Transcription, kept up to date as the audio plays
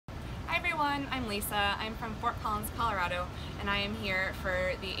Hi everyone, I'm Lisa. I'm from Fort Collins, Colorado, and I am here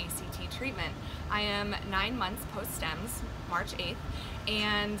for the ACT treatment. I am 9 months post-STEMS, March 8th,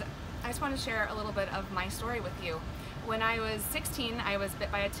 and I just want to share a little bit of my story with you. When I was 16, I was bit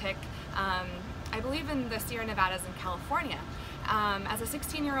by a tick, I believe in the Sierra Nevadas in California. As a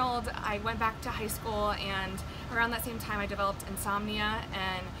 16-year-old, I went back to high school, and around that same time I developed insomnia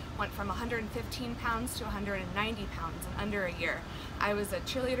and went from 115 pounds to 190 pounds in under a year. I was a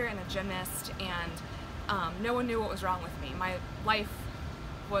cheerleader and a gymnast, and no one knew what was wrong with me. My life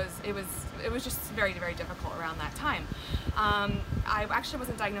was just very, very difficult around that time. I actually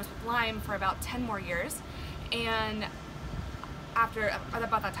wasn't diagnosed with Lyme for about 10 more years, and after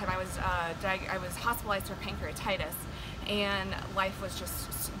about that time I was hospitalized for pancreatitis, and life was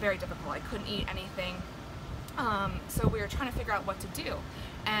just very difficult. I couldn't eat anything. So we were trying to figure out what to do,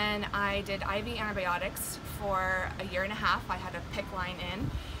 and I did IV antibiotics for a year and a half. I had a PICC line in,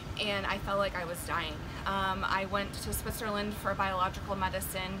 and I felt like I was dying. I went to Switzerland for biological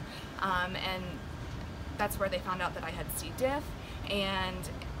medicine, and that's where they found out that I had C. diff, and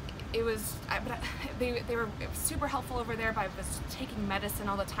they were super helpful over there, but I was taking medicine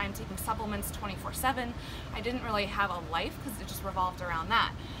all the time, taking supplements 24/7. I didn't really have a life because it just revolved around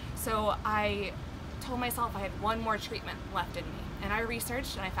that. So I told myself I had one more treatment left in me, and I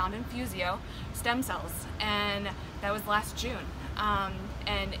researched and I found Infusio stem cells, and that was last June.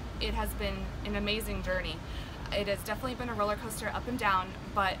 And it has been an amazing journey. It has definitely been a roller coaster up and down,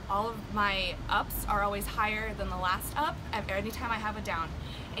 but all of my ups are always higher than the last up anytime I have a down.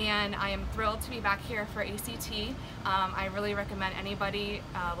 And I am thrilled to be back here for ACT. I really recommend anybody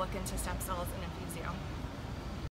look into stem cells and Infusio.